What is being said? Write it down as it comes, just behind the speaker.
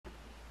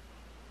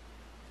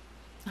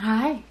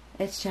Hi,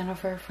 it's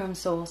Jennifer from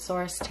Soul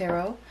Source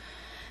Tarot,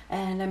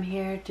 and I'm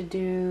here to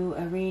do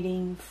a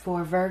reading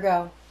for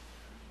Virgo.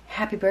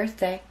 Happy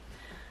birthday!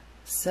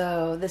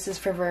 So this is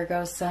for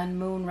Virgo, Sun,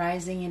 Moon,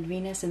 Rising, and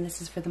Venus, and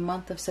this is for the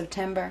month of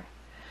September.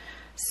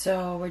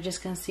 So we're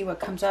just going to see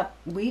what comes up.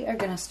 We are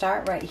going to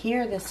start right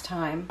here this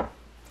time.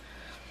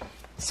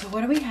 So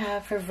what do we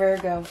have for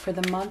Virgo for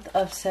the month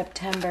of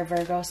September?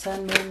 Virgo,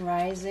 Sun, Moon,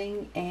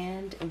 Rising,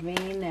 and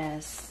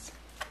Venus.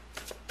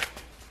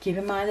 Keep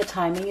in mind the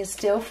timing is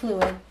still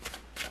fluid.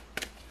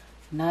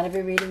 Not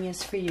every reading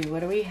is for you.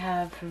 What do we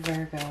have for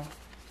Virgo?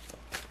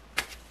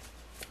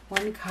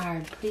 One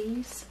card,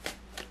 please.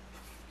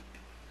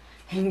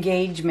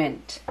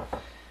 Engagement.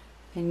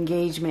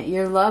 Engagement.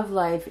 Your love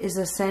life is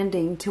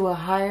ascending to a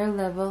higher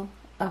level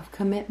of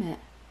commitment.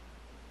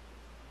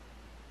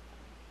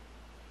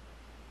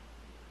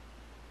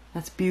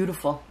 That's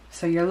beautiful.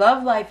 So your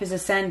love life is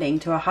ascending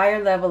to a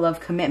higher level of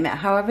commitment.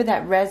 However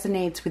that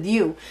resonates with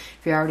you.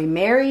 If you're already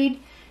married,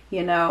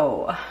 you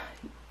know,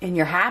 and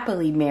you're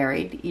happily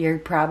married, you're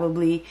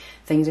probably,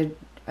 things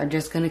are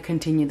just going to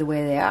continue the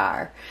way they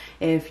are.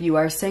 If you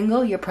are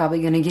single, you're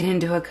probably going to get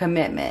into a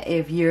commitment.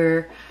 If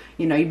you're,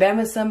 you know, you've been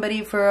with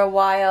somebody for a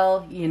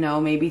while, you know,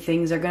 maybe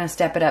things are going to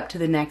step it up to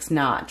the next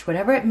notch.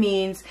 Whatever it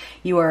means,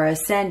 you are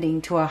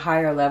ascending to a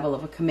higher level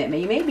of a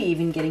commitment. You may be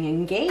even getting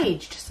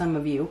engaged, some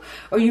of you,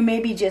 or you may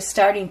be just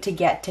starting to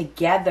get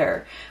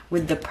together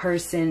with the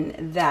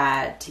person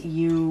that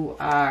you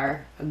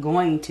are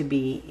going to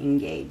be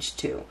engaged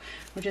to.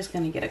 We're just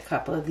going to get a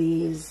couple of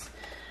these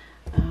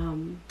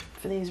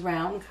for these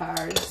round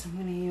cards I'm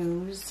going to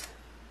use.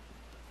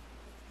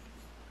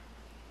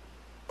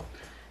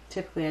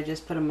 Typically I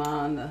just put them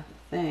on the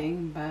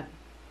thing, but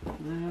I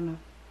don't know.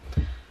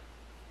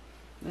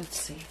 Let's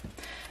see.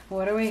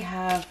 What do we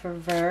have for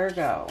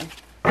Virgo?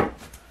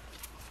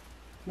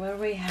 What do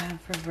we have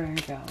for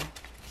Virgo?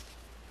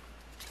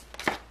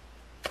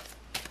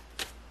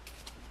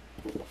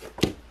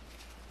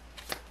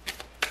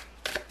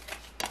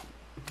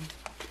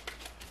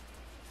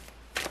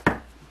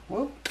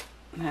 Whoop.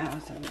 That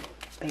was a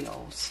big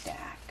old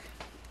stack.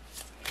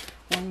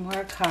 One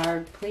more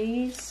card,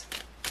 please.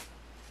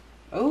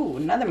 Oh,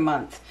 another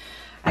month.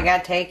 I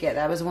gotta take it.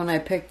 That was one I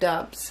picked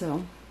up,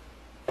 so.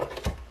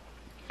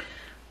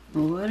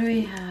 What do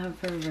we have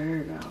for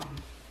Virgo?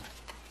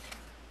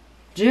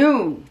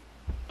 June.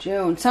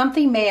 June.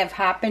 Something may have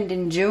happened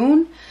in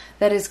June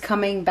that is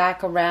coming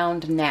back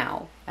around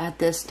now at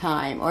this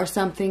time. Or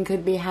something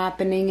could be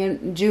happening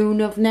in June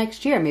of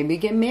next year. Maybe you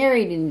get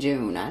married in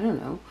June. I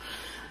don't know.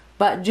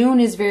 But June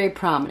is very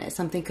prominent.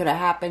 Something could have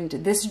happened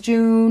this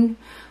June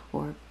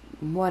or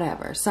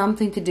whatever.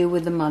 Something to do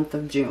with the month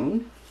of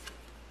June.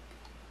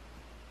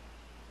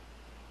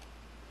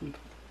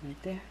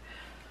 Right there.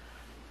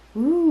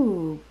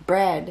 Ooh,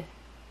 bread.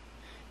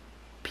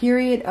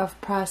 Period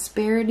of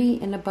prosperity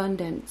and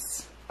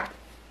abundance.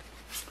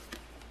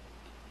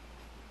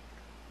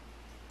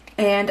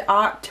 And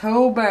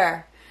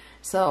October.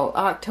 So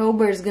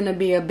October is going to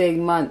be a big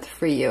month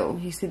for you.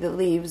 You see the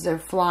leaves are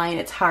flying.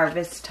 It's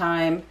harvest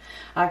time.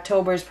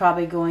 October is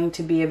probably going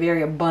to be a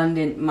very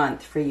abundant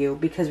month for you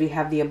because we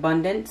have the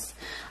abundance.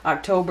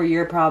 October,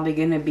 you're probably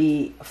going to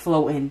be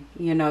floating.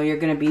 You know, you're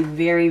going to be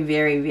very,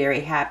 very, very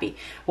happy.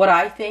 What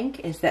I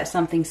think is that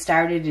something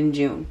started in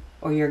June,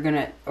 or you're going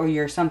to, or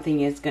your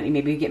something is going to,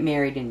 maybe you get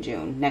married in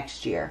June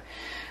next year.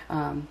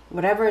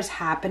 Whatever is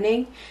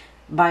happening,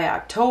 by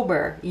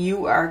October,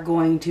 you are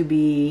going to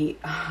be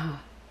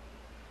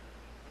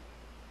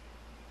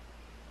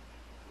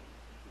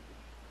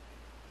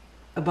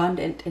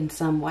abundant in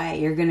some way.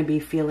 You're going to be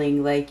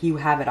feeling like you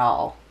have it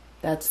all.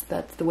 That's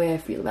the way I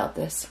feel about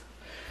this.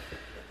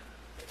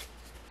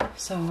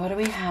 So what do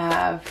we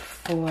have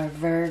for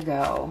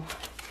Virgo?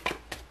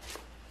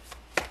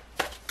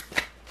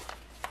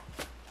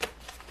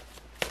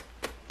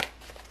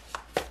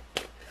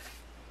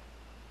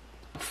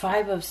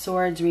 Five of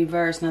Swords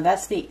reversed. Now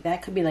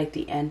that could be like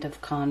the end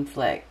of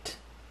conflict.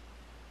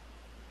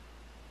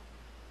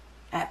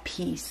 At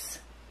peace.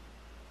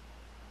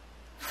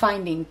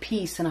 Finding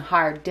peace in a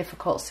hard,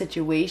 difficult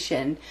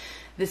situation.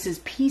 This is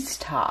peace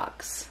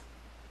talks.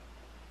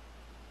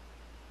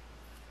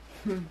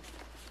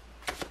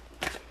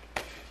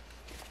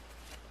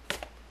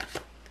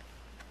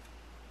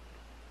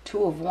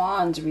 Two of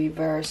Wands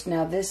reversed.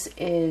 Now this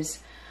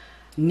is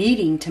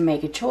needing to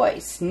make a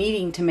choice,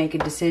 needing to make a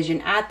decision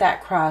at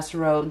that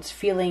crossroads,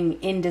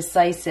 feeling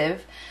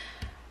indecisive,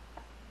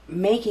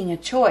 making a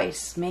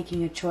choice.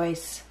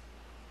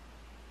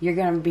 You're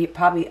going to be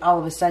probably all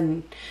of a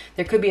sudden,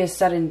 there could be a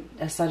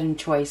sudden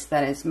choice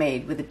that is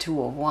made with the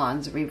Two of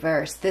Wands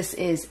reversed. This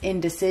is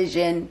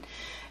indecision.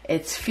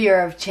 It's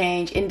fear of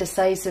change,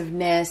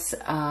 indecisiveness,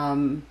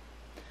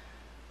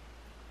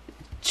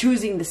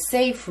 choosing the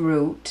safe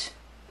route,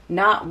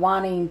 not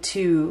wanting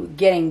to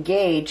get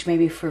engaged,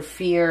 maybe for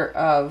fear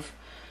of,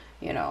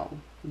 you know,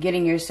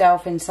 getting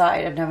yourself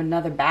inside of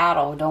another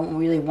battle. Don't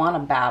really want a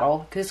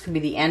battle. This could be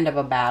the end of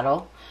a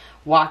battle.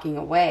 Walking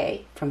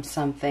away from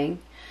something.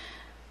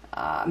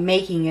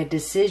 Making a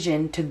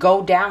decision to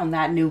go down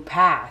that new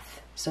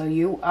path. So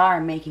you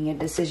are making a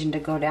decision to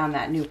go down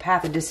that new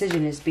path. A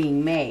decision is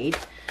being made,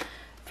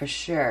 for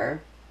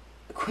sure.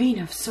 Queen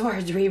of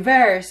Swords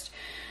reversed.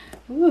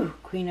 Ooh,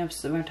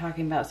 we're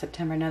talking about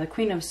September now. The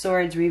Queen of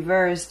Swords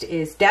reversed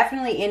is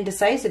definitely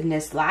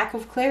indecisiveness, lack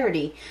of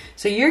clarity.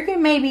 So you're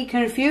maybe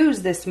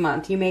confused this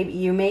month. You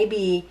may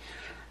be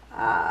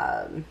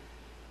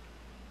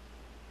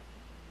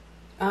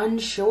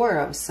unsure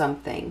of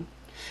something.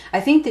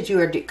 I think that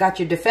you got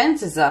your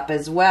defenses up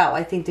as well.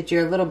 I think that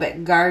you're a little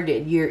bit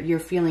guarded. You're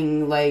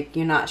feeling like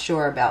you're not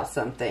sure about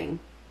something.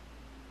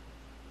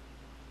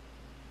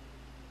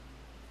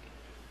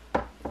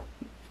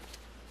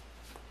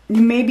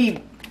 You may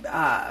be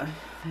a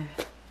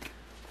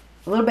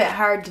little bit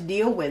hard to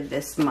deal with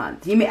this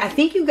month. I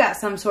think you got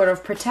some sort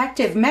of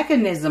protective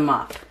mechanism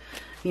up.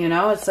 You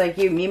know, it's like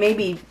you may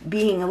be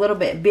being a little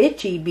bit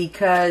bitchy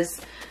because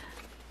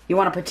you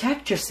want to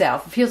protect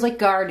yourself. It feels like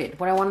guarded.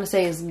 What I want to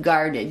say is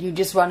guarded. You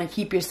just want to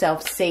keep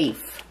yourself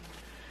safe.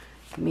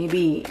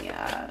 Maybe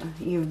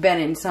you've been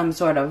in some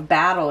sort of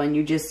battle and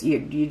you just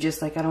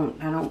like, I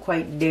don't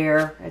quite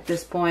dare at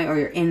this point, or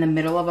you're in the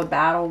middle of a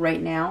battle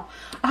right now.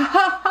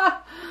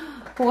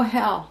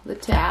 Well, the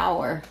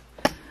Tower.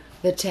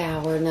 The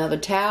Tower. Now, the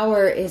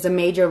Tower is a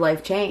major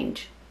life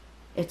change.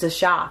 It's a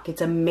shock.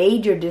 It's a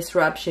major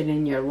disruption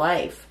in your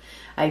life.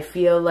 I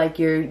feel like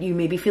you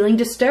may be feeling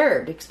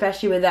disturbed,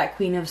 especially with that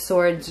Queen of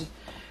Swords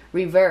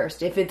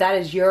reversed. If that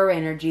is your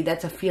energy,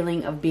 that's a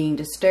feeling of being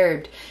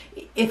disturbed.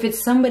 If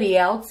it's somebody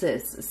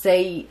else's,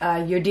 say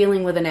you're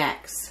dealing with an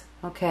ex,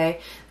 okay?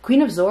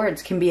 Queen of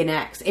Swords can be an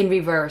ex in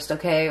reversed,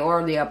 okay?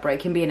 Or the upright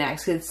can be an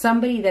ex. It's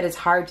somebody that is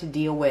hard to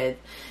deal with.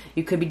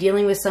 You could be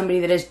dealing with somebody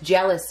that is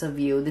jealous of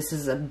you. This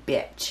is a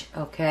bitch,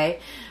 okay?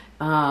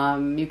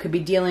 You could be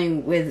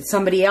dealing with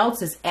somebody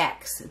else's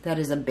ex that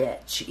is a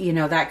bitch. You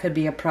know, that could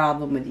be a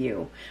problem with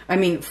you. I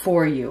mean,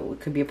 for you.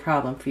 It could be a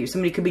problem for you.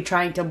 Somebody could be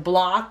trying to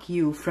block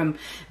you from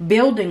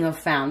building a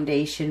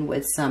foundation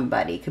with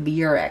somebody. It could be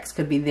your ex,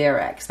 could be their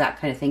ex, that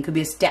kind of thing. Could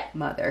be a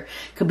stepmother,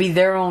 could be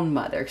their own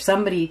mother.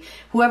 Somebody,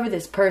 whoever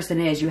this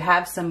person is, you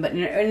have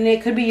somebody, and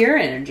it could be your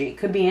energy. It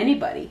could be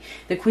anybody.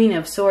 The Queen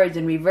of Swords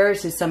in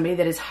reverse is somebody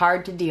that is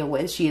hard to deal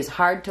with. She is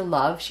hard to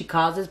love. She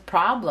causes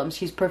problems.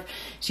 She's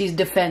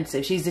defensive.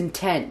 She's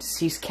intense.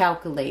 She's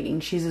calculating.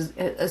 She's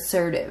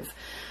assertive.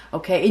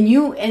 Okay,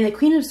 and the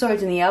Queen of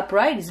Swords in the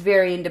upright is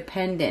very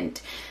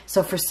independent.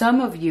 So for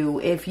some of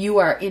you, if you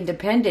are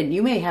independent,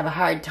 you may have a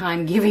hard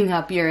time giving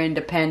up your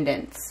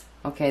independence.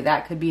 Okay,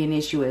 that could be an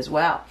issue as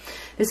well.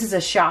 This is a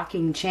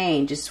shocking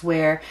change. It's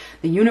where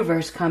the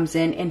universe comes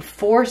in and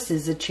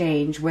forces a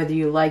change, whether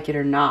you like it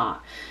or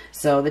not.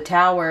 So the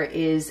Tower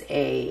is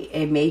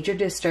a major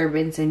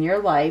disturbance in your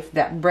life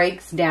that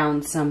breaks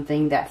down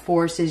something that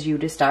forces you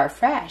to start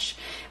fresh.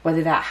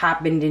 Whether that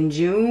happened in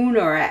June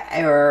or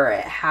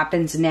it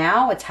happens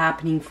now, it's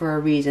happening for a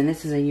reason.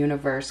 This is a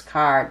universe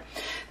card.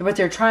 And what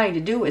they're trying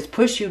to do is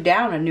push you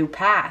down a new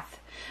path.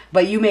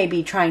 But you may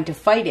be trying to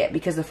fight it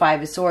because the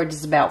Five of Swords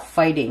is about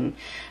fighting.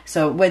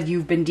 So whether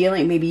you've been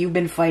maybe you've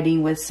been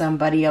fighting with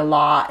somebody a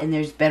lot and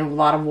there's been a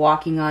lot of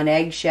walking on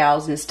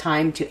eggshells and it's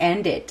time to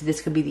end it.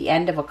 This could be the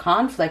end of a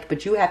conflict,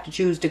 but you have to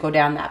choose to go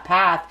down that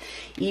path,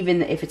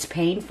 even if it's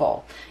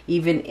painful.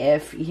 Even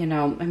if, you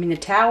know, I mean, the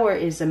Tower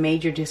is a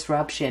major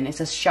disruption. It's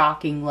a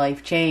shocking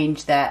life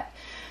change that...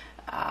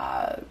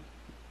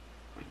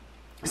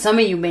 some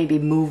of you may be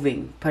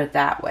moving, put it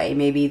that way.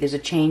 Maybe there's a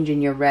change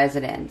in your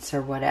residence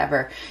or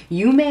whatever.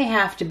 You may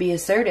have to be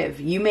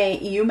assertive. You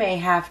may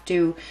have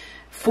to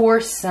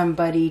force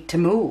somebody to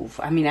move.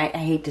 I mean, I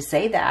hate to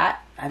say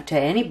that to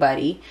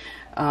anybody.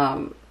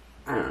 I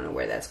don't know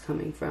where that's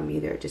coming from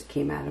either. It just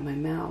came out of my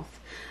mouth.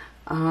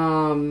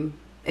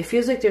 It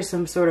feels like there's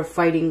some sort of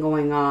fighting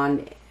going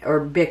on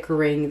or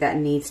bickering that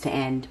needs to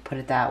end, put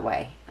it that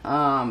way.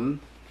 The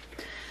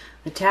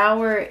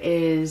Tower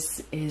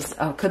is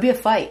could be a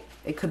fight.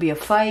 It could be a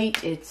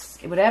fight. It's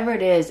whatever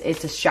it is.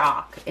 It's a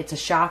shock. It's a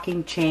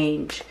shocking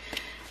change,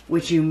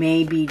 which you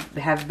may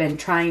have been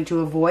trying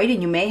to avoid,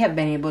 and you may have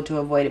been able to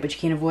avoid it, but you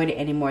can't avoid it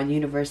anymore. The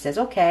universe says,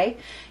 "Okay,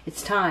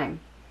 it's time.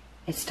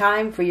 It's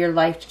time for your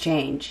life to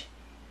change.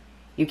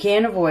 You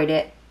can't avoid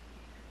it.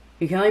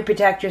 You can only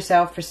protect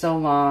yourself for so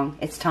long.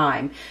 It's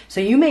time." So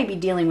you may be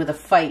dealing with a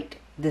fight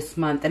this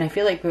month, and I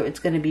feel like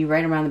it's going to be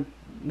right around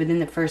within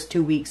the first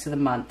 2 weeks of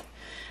the month.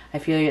 I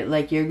feel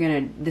like you're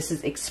going to, this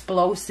is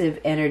explosive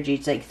energy.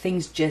 It's like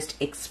things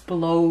just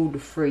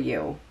explode for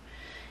you.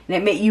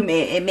 And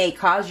it may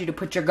cause you to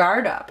put your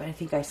guard up. I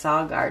think I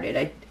saw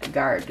guarded.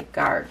 Guard,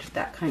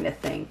 that kind of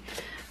thing.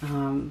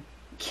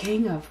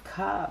 King of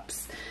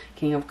Cups.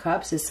 King of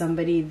Cups is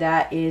somebody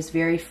that is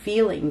very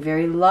feeling,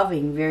 very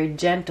loving, very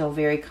gentle,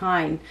 very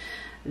kind,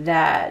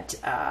 that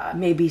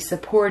may be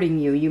supporting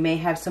you. You may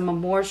have some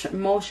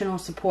emotional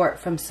support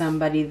from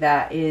somebody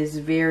that is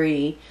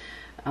very...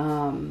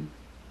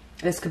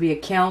 this could be a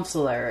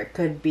counselor. It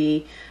could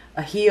be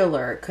a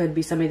healer. It could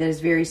be somebody that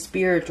is very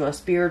spiritual, a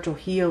spiritual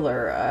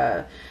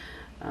healer.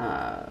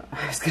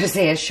 I was going to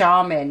say a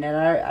shaman, and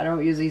I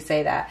don't usually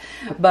say that.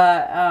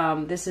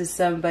 But this is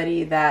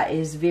somebody that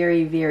is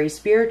very, very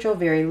spiritual,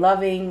 very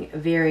loving,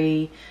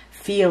 very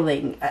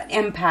feeling, an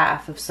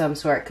empath of some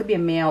sort. It could be a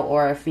male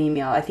or a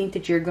female. I think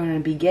that you're going to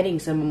be getting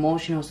some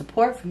emotional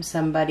support from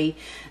somebody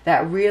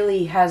that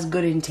really has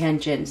good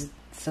intentions.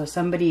 So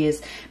somebody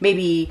is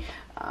maybe...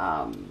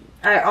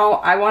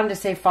 I wanted to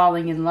say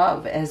falling in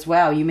love as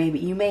well. You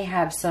may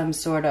have some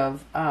sort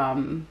of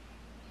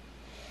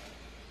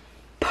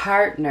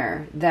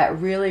partner that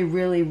really,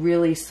 really,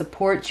 really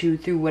supports you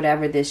through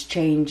whatever this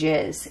change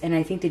is. And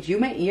I think that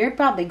you're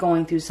probably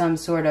going through some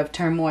sort of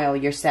turmoil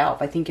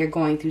yourself. I think you're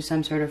going through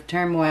some sort of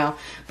turmoil,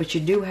 but you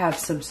do have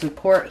some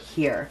support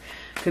here.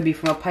 Could be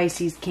from a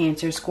Pisces,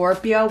 Cancer,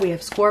 Scorpio. We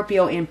have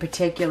Scorpio in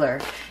particular.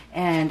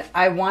 And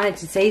I wanted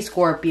to say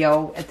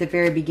Scorpio at the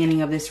very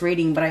beginning of this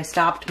reading, but I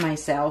stopped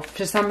myself.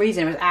 For some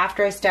reason, it was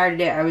after I started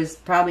it, I was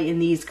probably in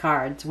these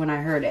cards when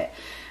I heard it.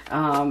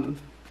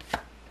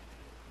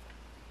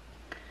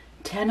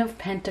 Ten of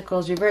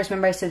Pentacles reversed.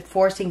 Remember I said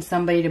forcing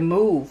somebody to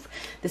move.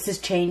 This is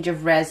change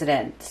of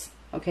residence.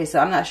 Okay, so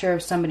I'm not sure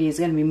if somebody is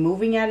going to be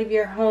moving out of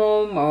your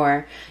home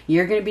or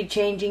you're going to be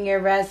changing your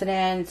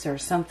residence or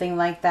something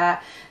like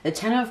that. The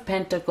Ten of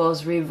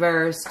Pentacles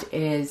reversed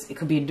is, it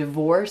could be a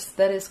divorce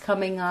that is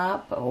coming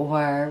up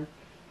or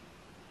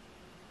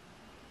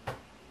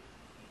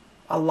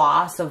a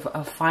loss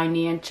of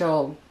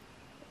financial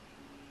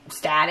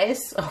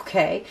status.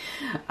 Okay.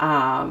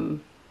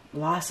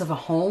 Loss of a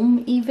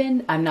home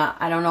even. I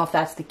don't know if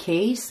that's the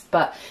case,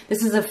 but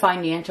this is a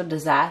financial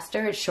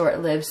disaster. It's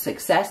short-lived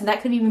success, and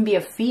that could even be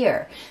a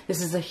fear.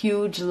 This is a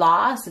huge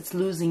loss. It's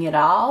losing it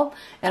all,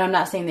 and I'm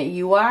not saying that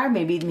you are.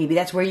 Maybe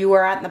that's where you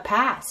were at in the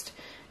past,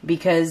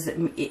 because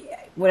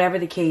whatever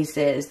the case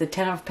is, the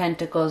Ten of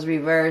Pentacles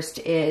reversed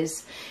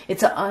is,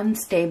 it's an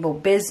unstable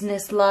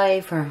business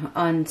life or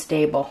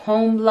unstable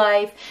home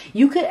life.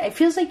 It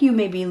feels like you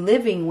may be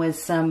living with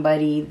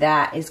somebody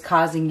that is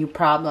causing you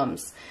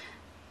problems.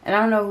 And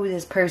I don't know who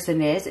this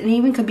person is. And it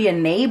even could be a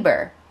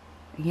neighbor,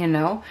 you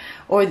know.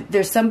 Or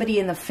there's somebody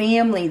in the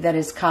family that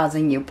is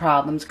causing you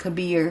problems. Could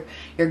be your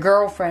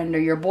girlfriend or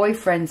your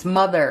boyfriend's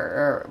mother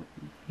or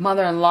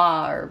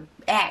mother-in-law or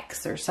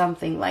ex or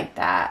something like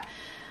that.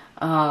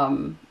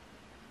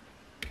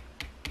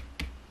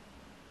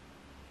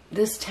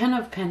 This Ten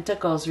of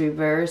Pentacles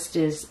reversed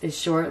is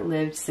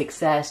short-lived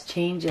success,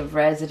 change of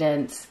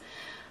residence.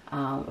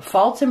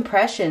 False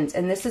impressions,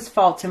 and this is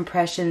false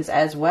impressions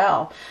as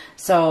well.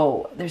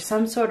 So there's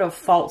some sort of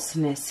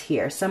falseness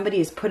here.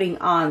 Somebody is putting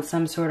on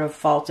some sort of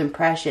false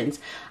impressions.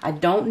 I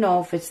don't know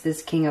if it's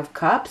this King of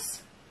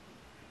Cups.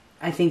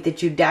 I think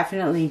that you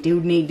definitely do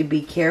need to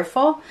be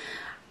careful.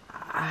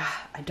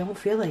 I don't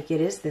feel like it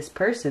is this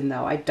person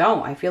though. I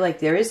don't. I feel like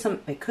there is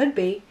some, it could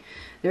be.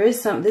 There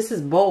is some, this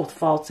is both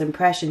false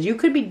impressions. You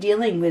could be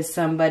dealing with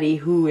somebody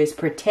who is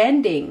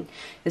pretending,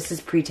 this is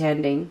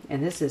pretending,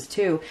 and this is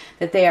too,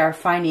 that they are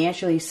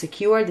financially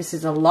secure. This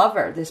is a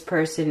lover. This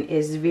person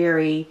is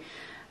very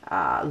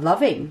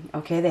loving,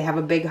 okay? They have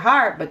a big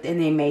heart, but then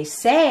they may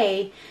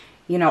say,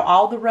 you know,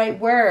 all the right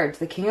words.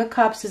 The King of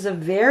Cups is a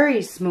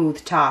very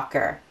smooth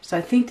talker. So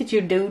I think that you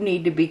do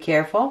need to be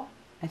careful.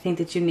 I think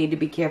that you need to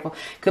be careful.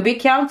 Could be a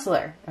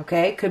counselor,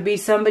 okay? Could be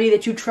somebody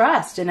that you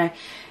trust, and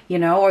you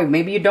know, or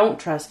maybe you don't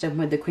trust him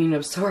with the Queen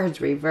of Swords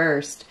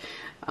reversed.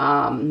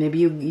 Maybe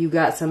you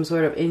got some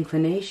sort of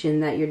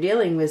inclination that you're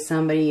dealing with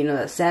somebody, you know,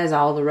 that says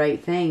all the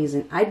right things.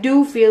 And I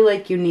do feel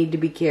like you need to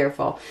be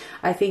careful.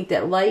 I think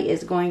that light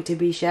is going to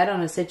be shed on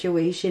a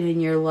situation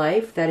in your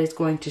life that is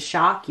going to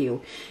shock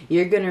you.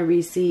 You're going to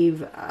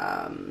receive...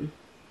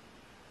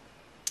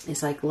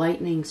 it's like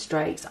lightning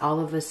strikes all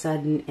of a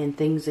sudden and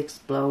things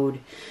explode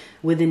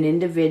with an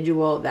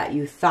individual that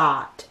you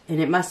thought, and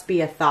it must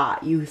be a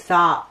thought, you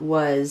thought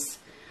was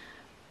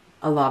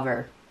a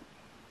lover.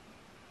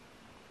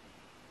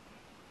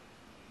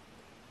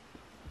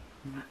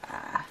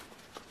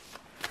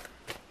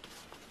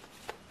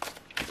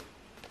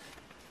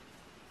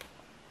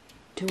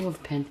 Two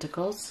of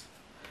Pentacles,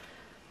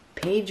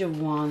 Page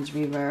of Wands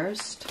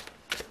reversed,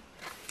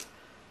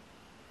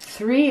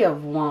 Three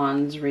of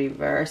Wands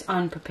reversed,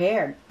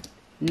 unprepared,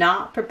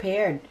 not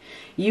prepared.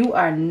 You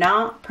are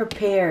not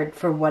prepared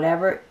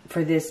for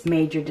for this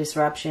major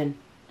disruption.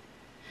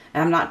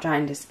 And I'm not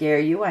trying to scare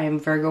you. I am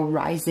Virgo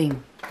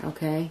rising,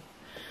 okay?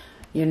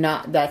 You're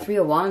not, that Three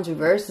of Wands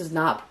reversed is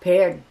not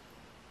prepared.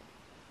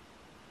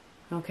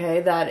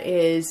 Okay, that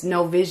is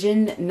no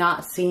vision,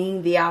 not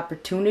seeing the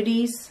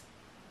opportunities,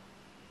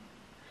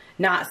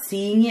 not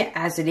seeing it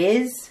as it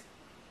is.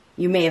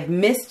 You may have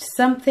missed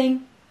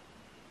something.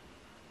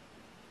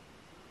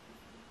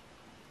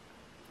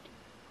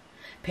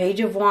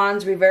 Page of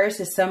Wands reverse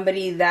is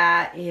somebody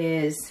that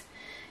is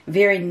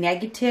very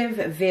negative,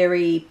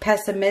 very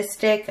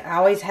pessimistic,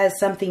 always has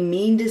something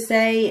mean to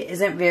say,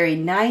 isn't very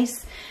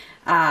nice,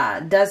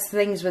 does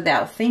things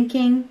without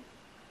thinking.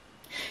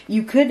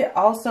 You could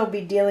also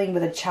be dealing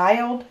with a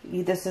child.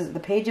 This is the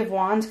Page of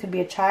Wands, could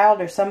be a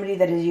child or somebody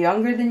that is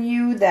younger than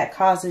you that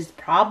causes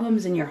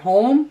problems in your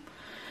home.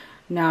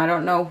 Now, I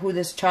don't know who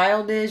this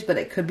child is, but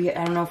it could be,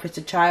 I don't know if it's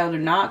a child or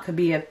not. It could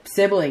be a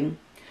sibling.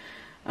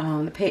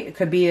 It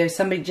could be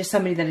somebody, just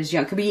somebody that is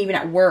young. It could be even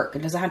at work.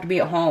 It doesn't have to be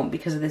at home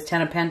because of this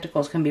Ten of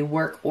Pentacles. It can be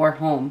work or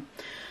home.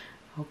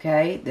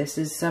 Okay, this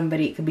is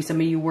somebody, it could be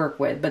somebody you work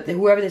with. But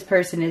whoever this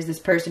person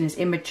is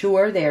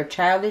immature. They are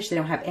childish. They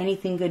don't have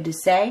anything good to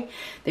say.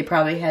 They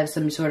probably have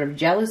some sort of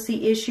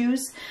jealousy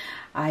issues.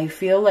 I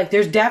feel like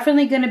there's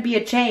definitely going to be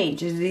a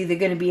change. There's either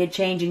going to be a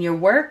change in your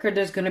work or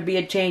there's going to be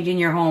a change in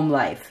your home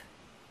life.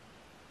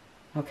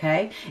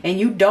 Okay, and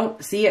you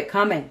don't see it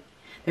coming.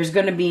 There's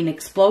going to be an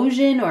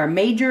explosion or a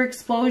major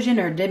explosion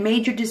or a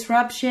major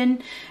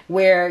disruption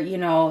where, you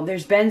know,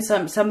 there's been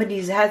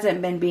somebody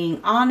hasn't been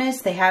being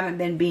honest. They haven't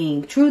been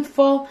being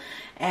truthful,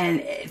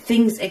 and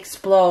things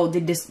explode.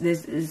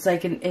 It's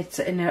like it's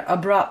an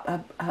abrupt,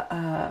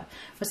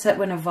 what's that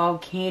when a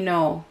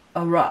volcano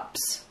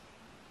erupts?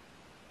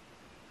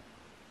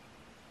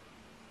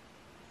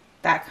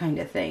 That kind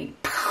of thing.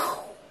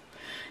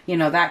 You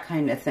know, that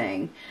kind of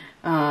thing.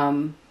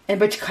 And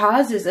which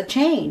causes a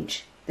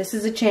change. This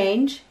is a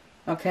change,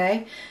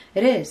 okay?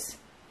 It is.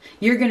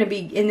 You're going to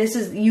be, and this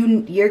is,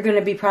 you're going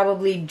to be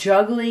probably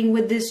juggling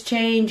with this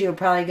change. You're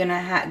probably going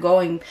to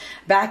going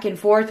back and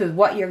forth with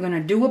what you're going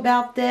to do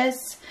about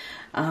this.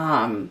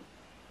 I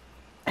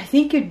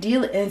think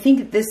I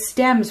think this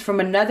stems from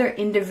another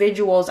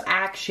individual's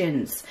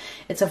actions.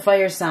 It's a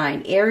fire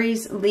sign.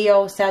 Aries,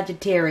 Leo,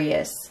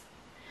 Sagittarius.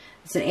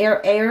 It's an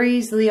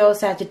Aries, Leo,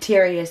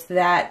 Sagittarius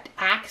that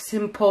acts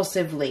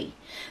impulsively.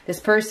 This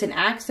person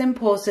acts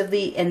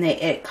impulsively, and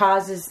it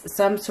causes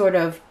some sort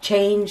of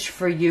change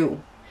for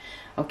you.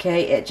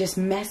 Okay? It just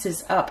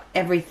messes up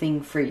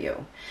everything for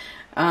you.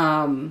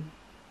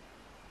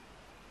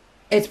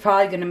 It's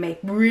probably going to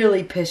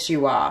really piss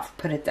you off,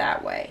 put it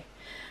that way.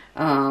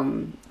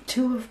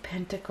 Two of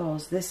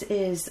Pentacles. This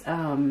is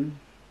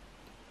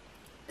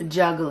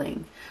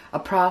juggling. A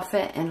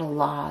profit and a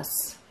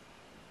loss.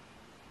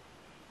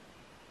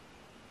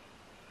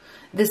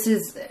 This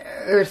is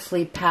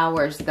earthly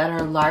powers that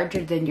are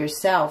larger than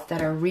yourself,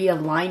 that are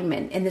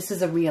realignment. And this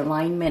is a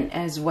realignment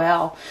as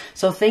well.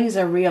 So things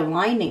are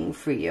realigning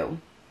for you.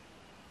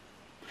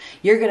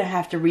 You're going to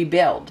have to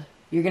rebuild.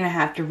 You're going to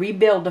have to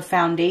rebuild the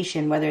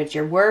foundation, whether it's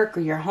your work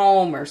or your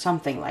home or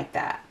something like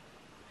that.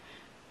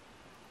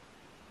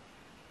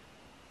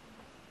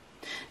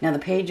 Now the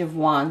Page of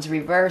Wands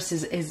reverse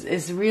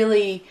is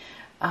really...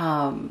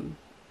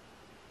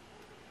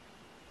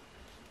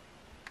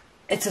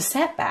 it's a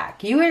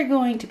setback. You are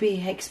going to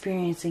be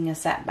experiencing a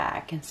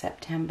setback in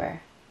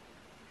September.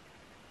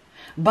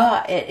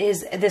 But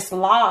this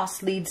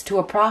loss leads to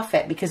a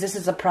profit, because this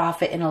is a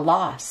profit and a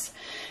loss.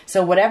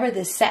 So whatever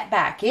this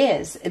setback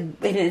is,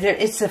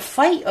 it's a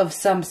fight of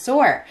some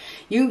sort.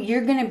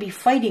 You're going to be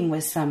fighting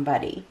with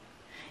somebody.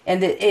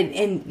 And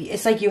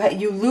it's like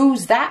you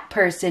lose that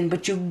person,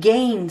 but you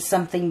gain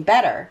something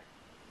better.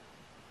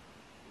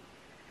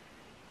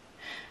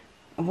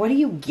 What are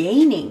you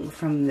gaining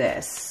from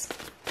this?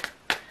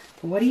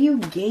 What are you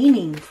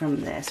gaining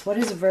from this? What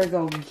is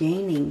Virgo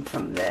gaining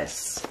from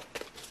this?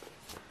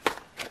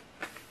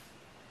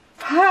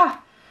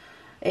 Ha!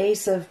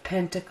 Ace of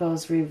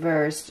Pentacles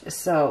reversed.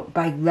 So,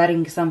 by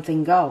letting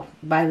something go.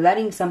 By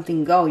letting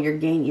something go, you're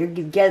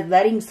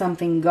letting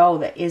something go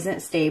that isn't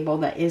stable,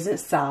 that isn't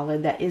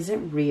solid, that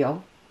isn't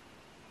real.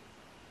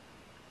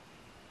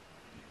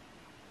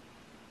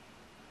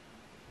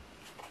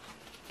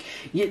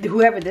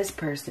 Whoever this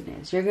person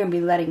is, you're going to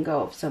be letting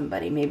go of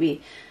somebody.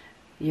 Maybe...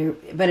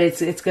 but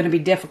it's going to be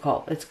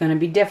difficult. It's going to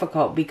be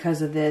difficult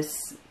because of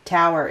this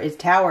tower.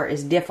 Tower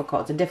is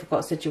difficult. It's a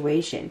difficult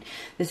situation.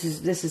 This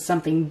is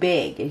something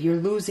big. You're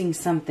losing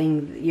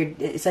something.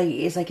 It's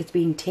like it's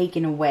being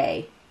taken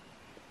away.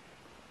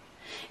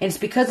 And it's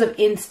because of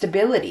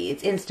instability.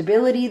 It's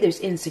instability. There's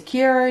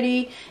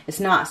insecurity. It's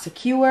not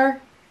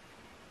secure.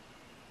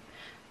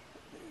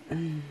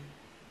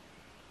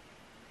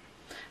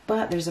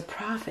 But there's a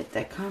profit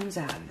that comes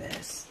out of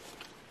this.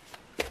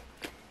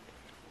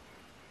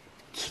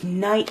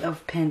 Knight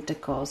of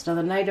Pentacles. Now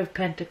the Knight of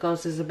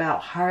Pentacles is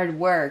about hard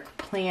work,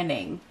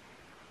 planning,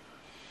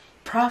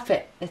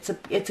 profit. It's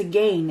a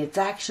gain. It's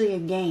actually a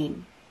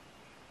gain.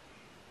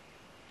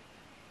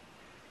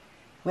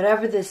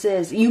 Whatever this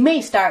is, you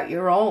may start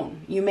your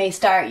own. You may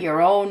start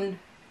your own,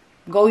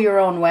 go your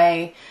own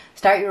way,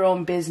 start your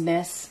own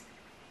business.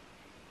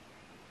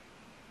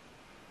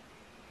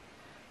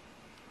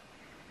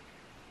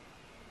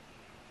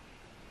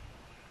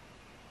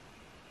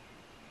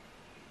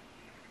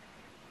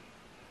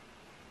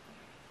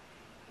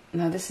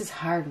 No, this is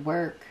hard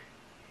work.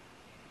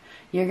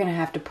 You're going to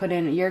have to put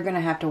in, you're going to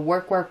have to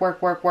work.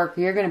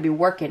 You're going to be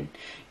working.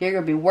 You're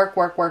going to be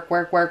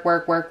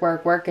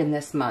working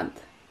this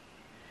month.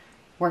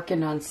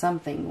 Working on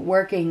something.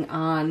 Working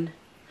on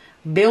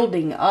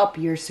building up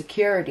your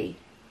security.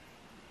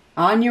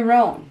 On your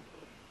own.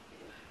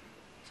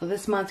 So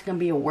this month's going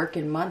to be a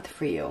working month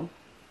for you.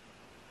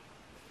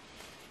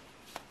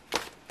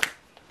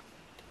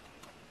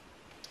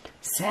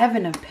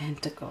 Seven of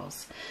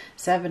Pentacles.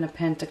 Seven of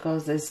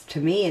Pentacles is, to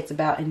me, it's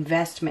about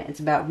investment. It's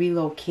about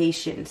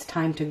relocation. It's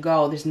time to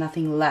go. There's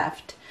nothing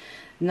left.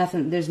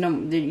 Nothing. There's no.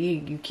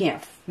 You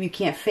can't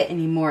fit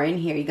anymore in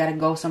here. You got to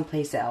go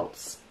someplace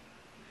else.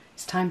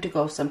 It's time to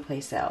go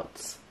someplace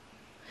else.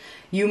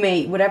 You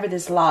may, whatever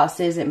this loss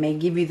is, it may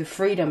give you the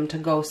freedom to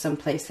go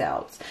someplace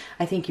else.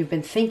 I think you've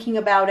been thinking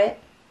about it.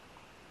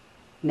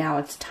 Now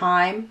it's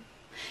time.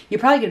 You're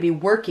probably going to be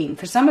working.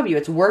 For some of you,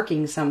 it's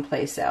working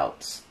someplace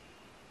else.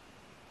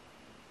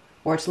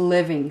 Or it's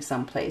living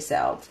someplace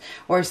else.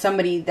 Or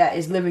somebody that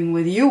is living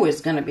with you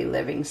is going to be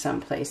living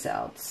someplace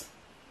else.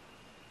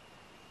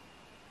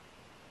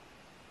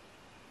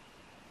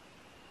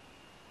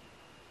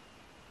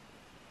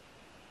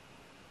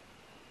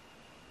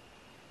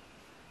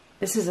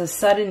 This is a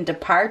sudden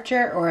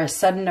departure or a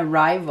sudden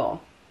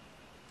arrival.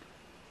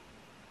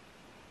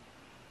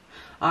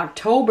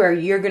 October,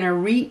 you're going to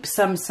reap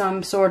some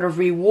sort of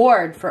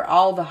reward for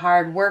all the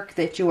hard work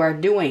that you are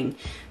doing.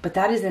 But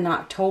that is in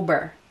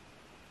October.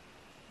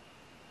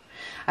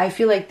 I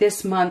feel like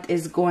this month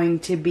is going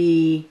to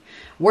be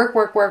work,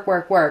 work, work,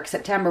 work, work.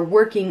 September,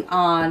 working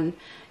on,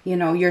 you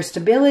know, your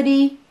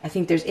stability. I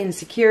think there's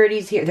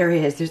insecurities here.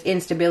 There's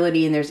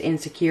instability and there's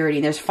insecurity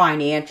and there's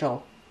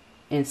financial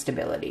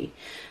instability.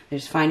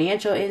 There's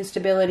financial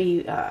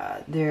instability.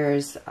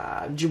 There's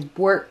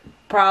work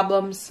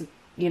problems,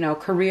 you know,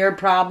 career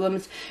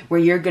problems where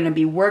you're going to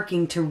be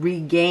working to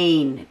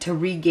regain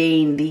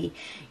the,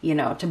 you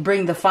know, to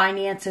bring the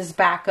finances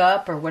back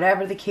up or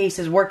whatever the case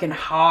is, working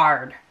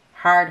hard,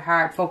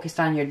 focused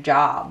on your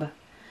job.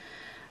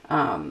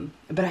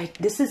 But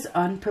this is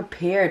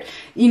unprepared.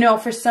 You know,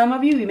 for some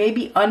of you, you may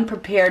be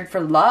unprepared for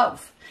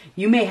love.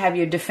 You may have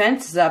your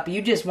defenses up.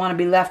 You just want to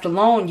be left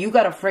alone. You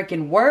got to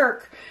freaking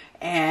work.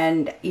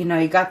 And, you know,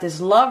 you got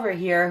this lover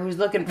here who's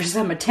looking for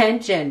some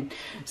attention.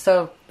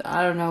 So,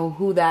 I don't know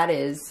who that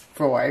is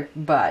for.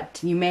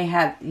 But you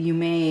know,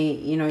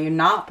 you're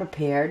not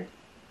prepared.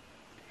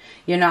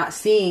 You're not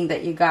seeing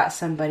that you got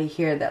somebody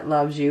here that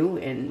loves you.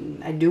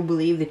 And I do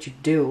believe that you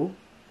do.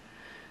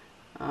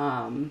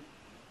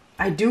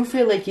 I do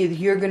feel like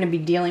you're going to be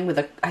dealing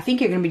with I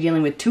think you're going to be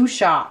dealing with two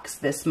shocks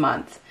this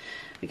month.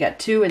 We got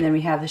two and then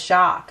we have the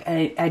shock.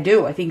 And I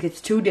think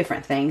it's two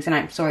different things. And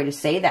I'm sorry to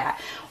say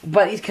that.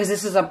 But because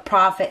this is a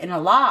profit and a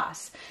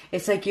loss.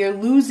 It's like you're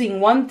losing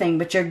one thing,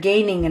 but you're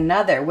gaining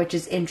another, which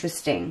is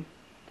interesting.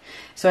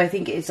 So I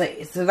think it's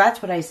like, so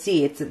that's what I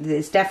see. It's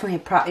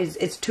definitely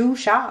it's two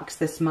shocks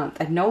this month.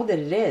 I know that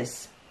it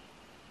is.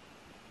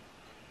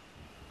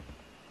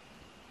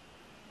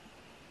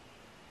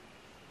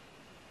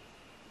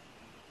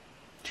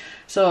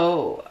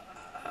 So,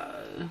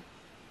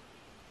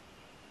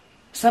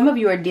 some of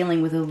you are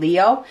dealing with a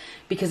Leo,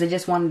 because I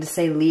just wanted to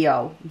say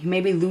Leo. You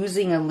may be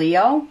losing a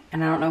Leo,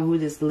 and I don't know who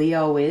this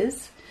Leo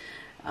is.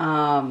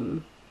 I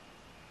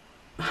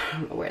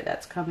don't know where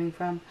that's coming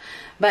from.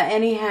 But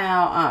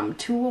anyhow,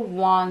 Two of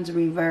Wands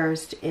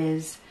reversed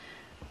is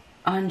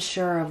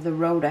unsure of the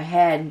road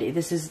ahead.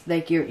 This is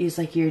like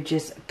you're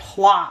just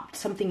plopped.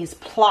 Something is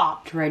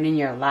plopped right in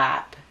your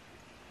lap.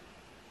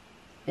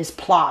 Is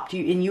plopped.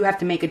 And you have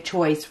to make a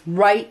choice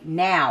right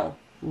now.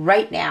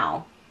 Right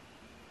now.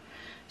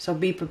 So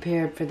be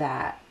prepared for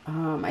that.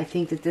 I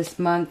think that this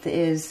month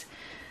is...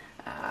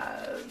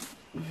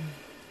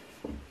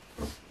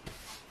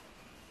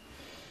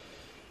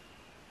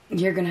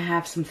 you're going to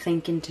have some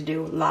thinking to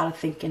do. A lot of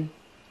thinking.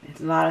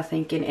 It's a lot of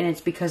thinking. And it's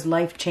because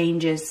life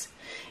changes.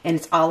 And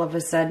it's all of a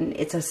sudden.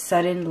 It's a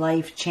sudden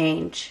life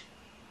change.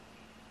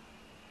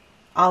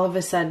 All of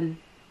a sudden.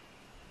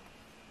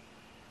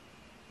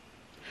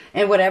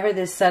 And whatever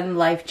this sudden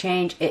life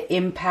change, it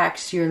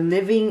impacts your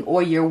living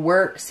or your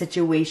work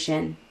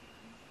situation.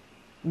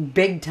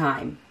 Big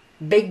time.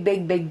 Big,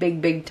 big, big,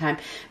 big, big time.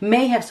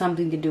 May have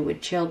something to do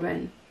with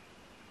children.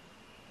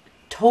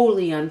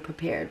 Totally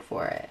unprepared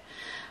for it.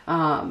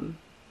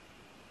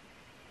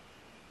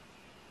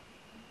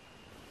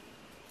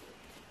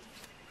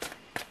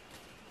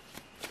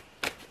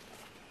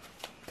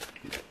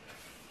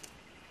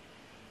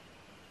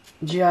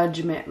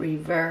 Judgment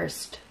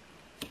reversed.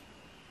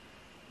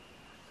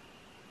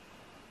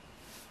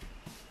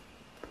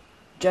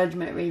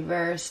 Judgment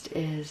reversed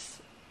is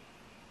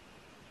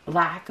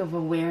lack of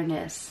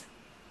awareness,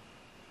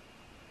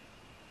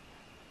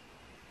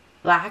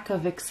 lack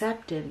of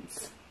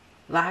acceptance,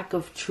 lack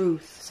of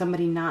truth,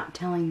 somebody not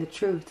telling the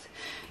truth.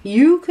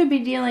 You could be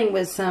dealing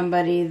with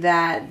somebody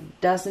that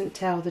doesn't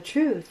tell the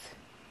truth.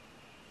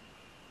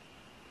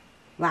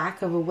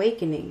 Lack of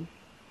awakening.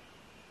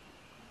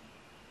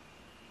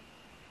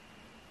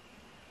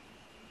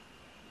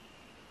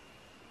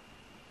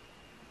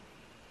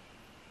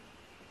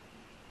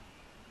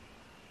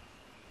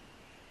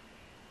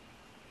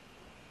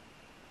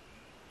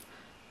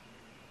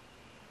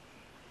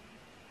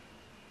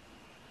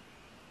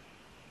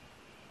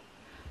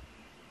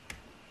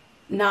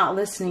 Not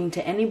listening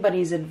to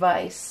anybody's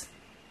advice.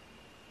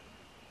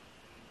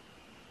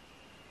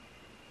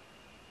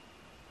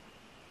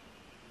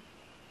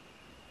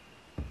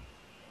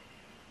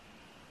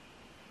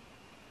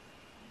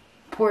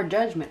 poor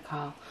judgment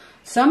call.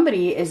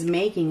 Somebody is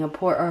making a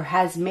poor, or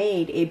has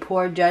made a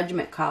poor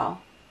judgment call.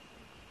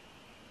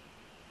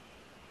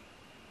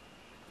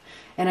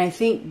 And I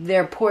think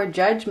their poor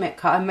judgment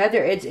call,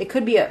 whether it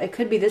could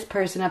be this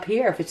person up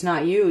here, if it's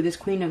not you, this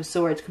Queen of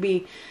Swords, could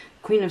be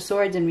Queen of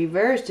Swords in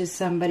reversed is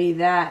somebody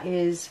that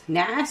is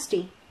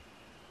nasty.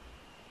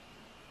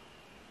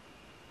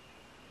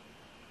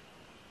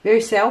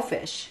 Very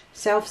selfish,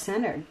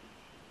 self-centered.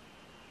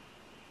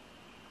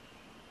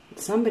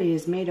 Somebody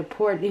has made a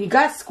poor... And you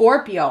got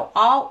Scorpio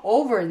all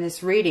over in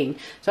this reading.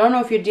 So I don't know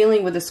if you're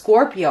dealing with a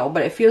Scorpio,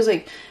 but it feels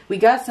like we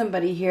got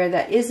somebody here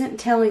that isn't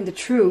telling the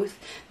truth,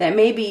 that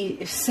may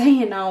be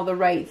saying all the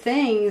right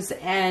things,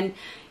 and,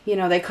 you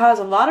know, they cause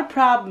a lot of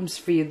problems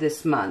for you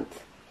this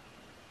month.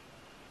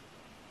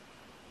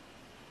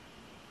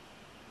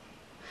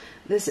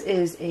 This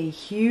is a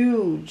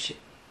huge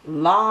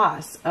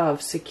loss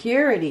of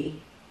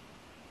security.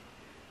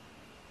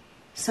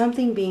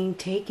 Something being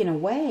taken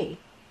away.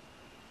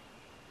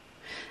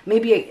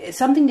 Maybe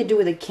something to do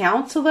with a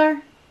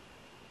counselor.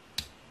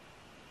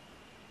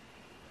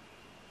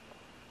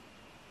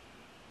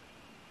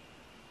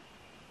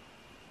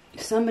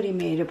 Somebody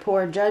made a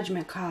poor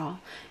judgment call,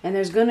 and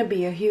there's going to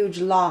be a huge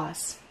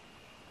loss.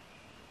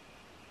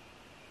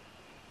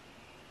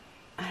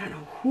 I don't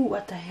know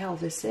what the hell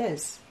this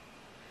is.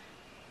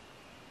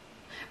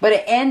 But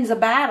it ends a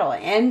battle.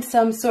 It ends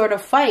some sort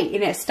of fight.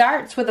 And it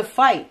starts with a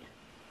fight.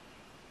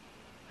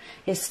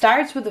 It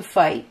starts with a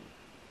fight.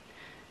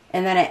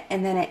 And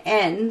then it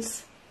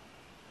ends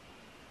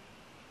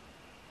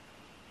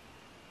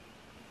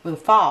with a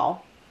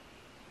fall.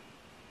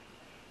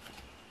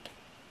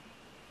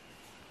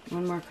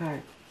 One more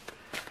card.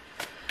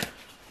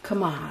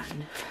 Come on.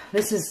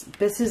 This is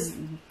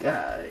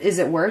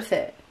it worth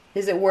it?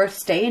 Is it worth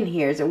staying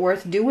here? Is it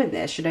worth doing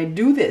this? Should I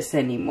do this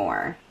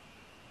anymore?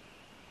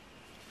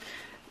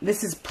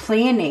 This is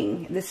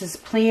planning. This is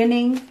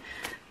planning,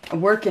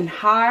 working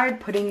hard,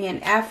 putting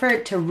in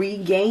effort to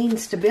regain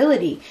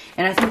stability.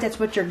 And I think that's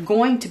what you're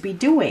going to be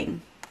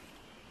doing.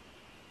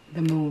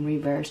 The Moon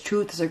reverse.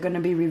 Truths are going to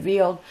be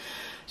revealed.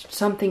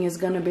 Something is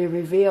going to be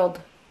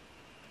revealed.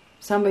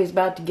 Somebody's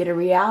about to get a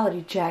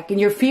reality check. And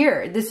your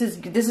fear. This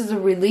is a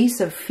release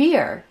of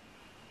fear.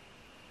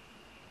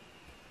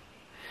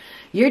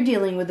 You're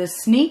dealing with a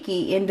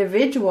sneaky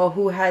individual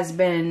who has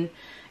been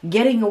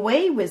getting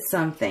away with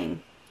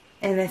something.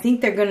 And I think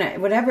they're going to,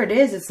 whatever it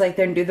is, it's like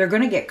they're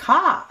going to get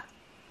caught.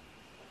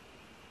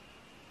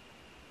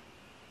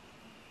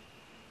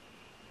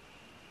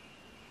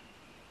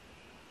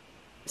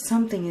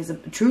 Something is a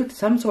truth,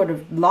 some sort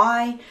of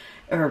lie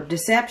or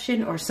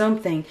deception or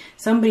something.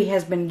 Somebody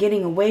has been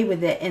getting away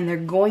with it, and they're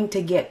going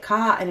to get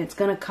caught, and it's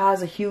going to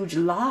cause a huge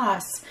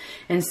loss.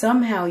 And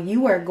somehow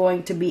you are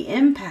going to be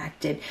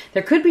impacted.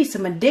 There could be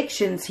some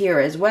addictions here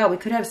as well. We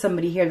could have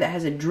somebody here that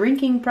has a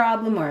drinking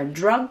problem or a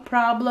drug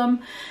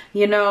problem,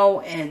 you know,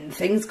 and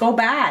things go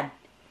bad.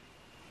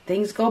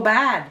 Things go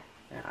bad.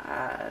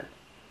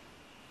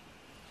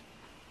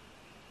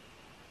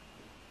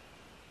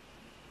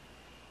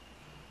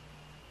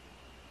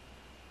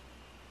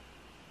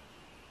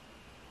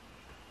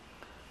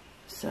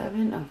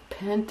 Seven of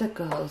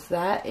Pentacles.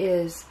 That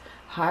is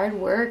hard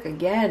work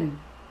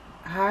again.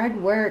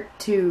 Hard work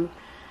to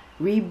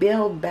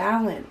rebuild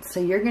balance.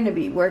 So you're going to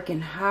be working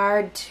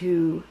hard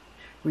to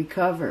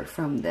recover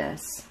from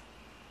this.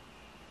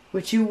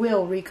 Which you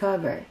will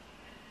recover.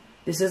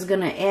 This is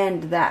going to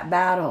end that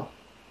battle.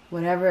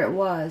 Whatever it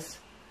was.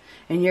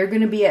 And you're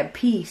going to be at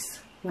peace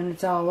when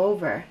it's all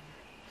over.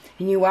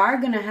 And you are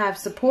going to have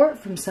support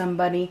from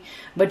somebody,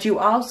 but you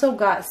also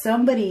got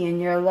somebody in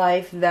your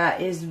life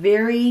that is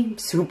very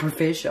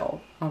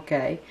superficial,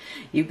 okay?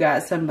 You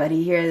got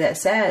somebody here that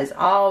says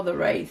all the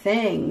right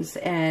things,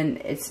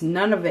 and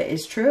none of it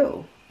is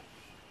true.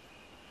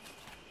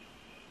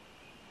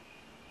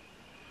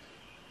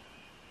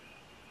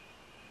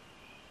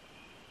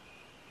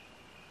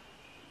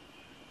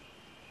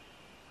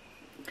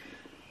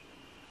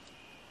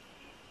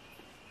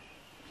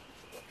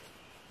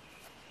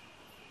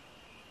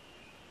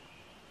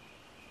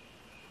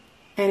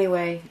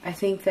 Anyway, I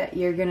think that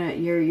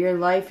your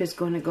life is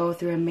going to go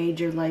through a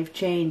major life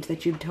change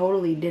that you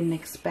totally didn't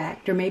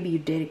expect, or maybe you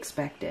did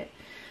expect it.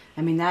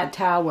 I mean, that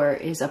Tower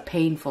is a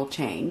painful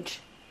change.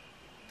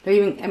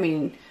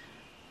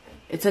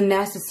 It's a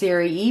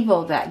necessary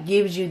evil that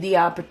gives you the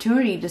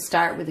opportunity to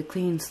start with a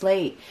clean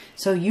slate.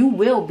 So you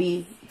will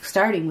be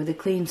starting with a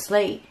clean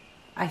slate.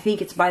 I think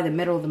it's by the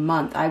middle of the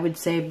month. I would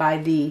say by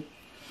the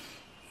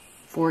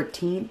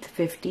 14th,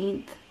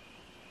 15th,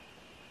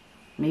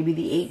 maybe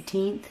the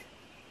 18th.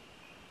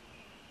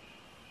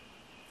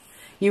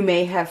 You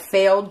may have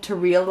failed to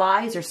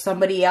realize, or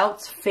somebody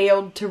else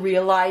failed to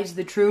realize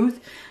the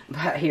truth,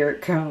 but here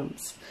it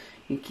comes.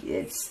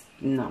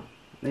 No,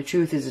 the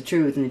truth is the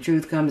truth, and the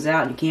truth comes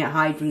out, and you can't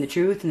hide from the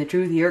truth, and the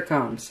truth here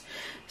comes.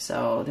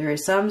 So there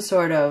is some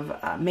sort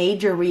of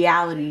major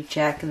reality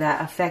check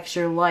that affects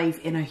your life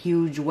in a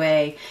huge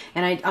way,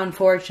 and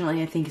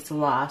unfortunately, I think it's a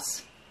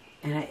loss,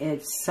 and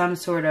it's some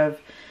sort of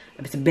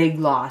It's a big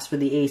loss with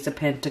the Ace of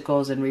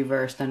Pentacles and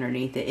reversed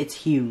underneath it. It's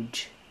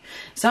huge.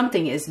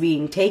 Something is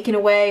being taken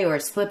away or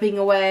slipping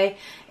away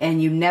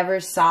and you never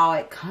saw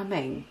it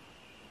coming.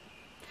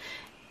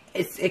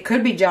 It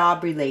could be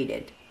job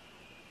related.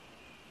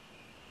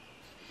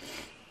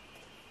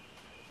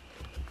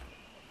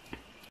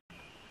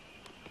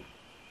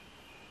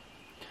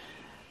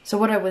 So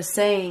what I was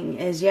saying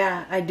is,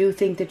 yeah, I do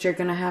think that you're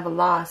going to have a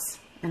loss.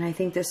 And I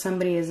think that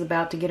somebody is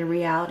about to get a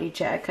reality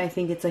check. I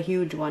think it's a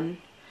huge one.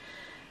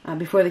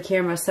 Before the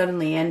camera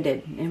suddenly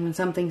ended. And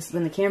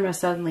when the camera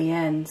suddenly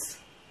ends,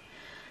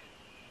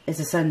 it's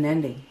a sudden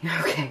ending.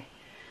 Okay.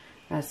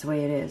 That's the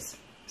way it is.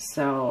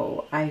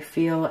 So I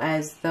feel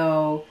as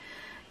though,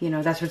 you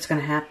know, that's what's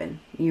going to happen.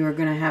 You are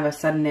going to have a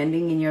sudden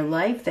ending in your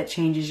life that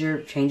changes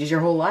your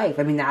whole life.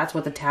 I mean, that's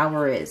what the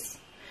Tower is.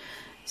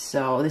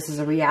 So this is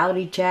a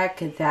reality check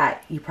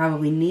that you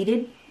probably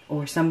needed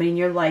or somebody in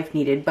your life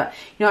needed. But,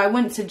 you know, I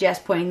wouldn't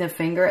suggest pointing the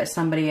finger at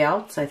somebody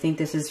else. I think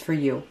this is for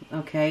you,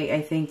 okay?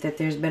 I think that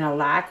there's been a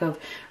lack of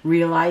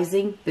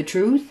realizing the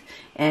truth,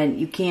 and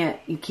you can't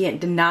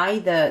deny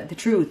the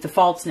truth, the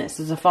falseness.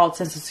 There's a false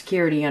sense of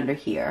security under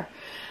here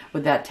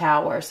with that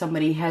Tower.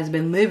 Somebody has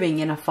been living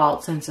in a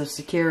false sense of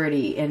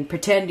security and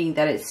pretending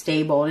that it's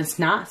stable, and it's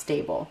not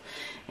stable.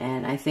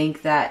 And I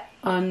think that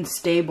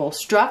unstable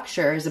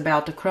structure is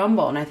about to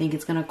crumble, and I think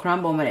it's going to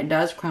crumble. When it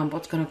does crumble,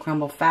 it's going to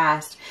crumble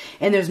fast,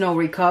 and there's no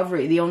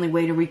recovery. The only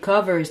way to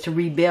recover is to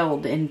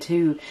rebuild and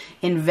to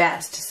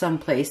invest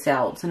someplace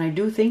else. And I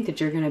do think that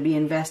you're going to be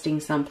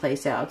investing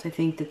someplace else. I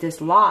think that this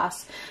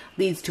loss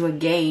leads to a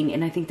gain,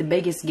 and I think the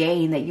biggest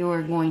gain that you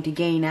are going to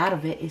gain out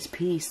of it is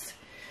peace,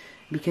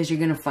 because you're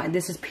going to find,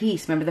 this is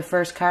peace. Remember the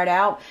first card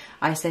out?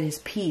 I said is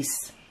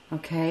peace.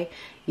 Okay,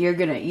 you are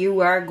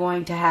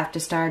going to have to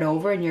start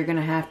over, and you're going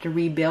to have to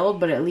rebuild,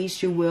 but at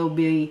least you will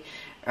be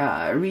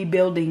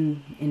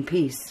rebuilding in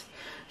peace.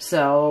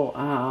 So,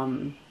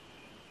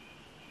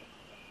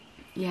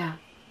 yeah.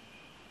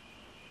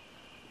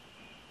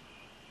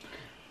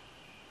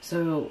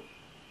 So,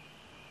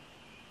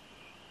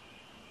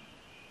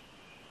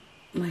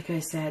 like I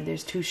said,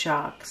 there's two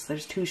shocks.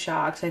 There's two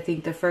shocks. I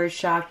think the first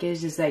shock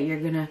is that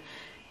you're gonna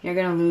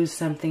lose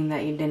something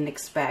that you didn't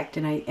expect,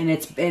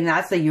 and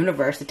that's the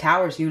universe. The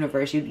Tower's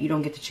universe. You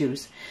don't get to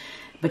choose,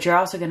 but you're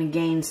also going to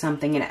gain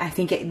something. And I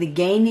think the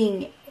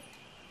gaining,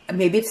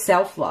 maybe it's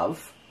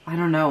self-love. I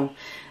don't know.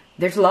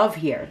 There's love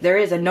here. There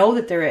is. I know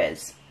that there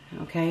is.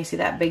 Okay, see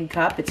that big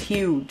cup? It's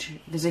huge.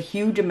 There's a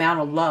huge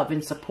amount of love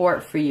and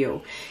support for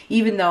you.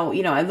 Even though,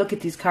 you know, I look at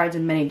these cards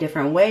in many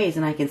different ways,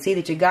 and I can see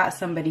that you got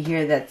somebody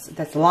here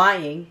that's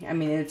lying. I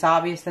mean, it's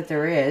obvious that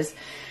there is.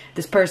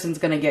 This person's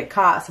going to get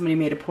caught. Somebody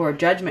made a poor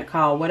judgment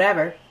call,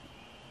 whatever.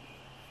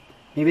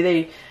 Maybe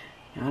they,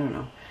 I don't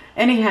know.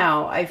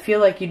 Anyhow, I feel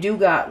like you do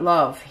got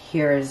love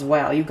here as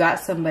well. You got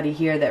somebody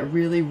here that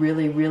really,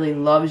 really, really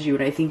loves you.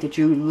 And I think that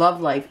your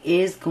love life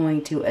is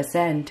going to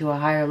ascend to a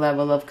higher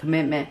level of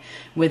commitment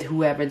with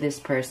whoever this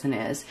person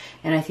is.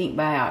 And I think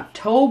by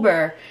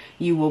October,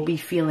 you will be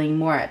feeling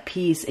more at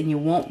peace, and you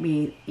won't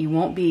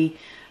be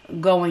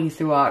going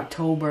through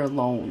October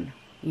alone.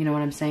 You know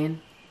what I'm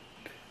saying?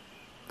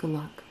 Good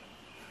luck.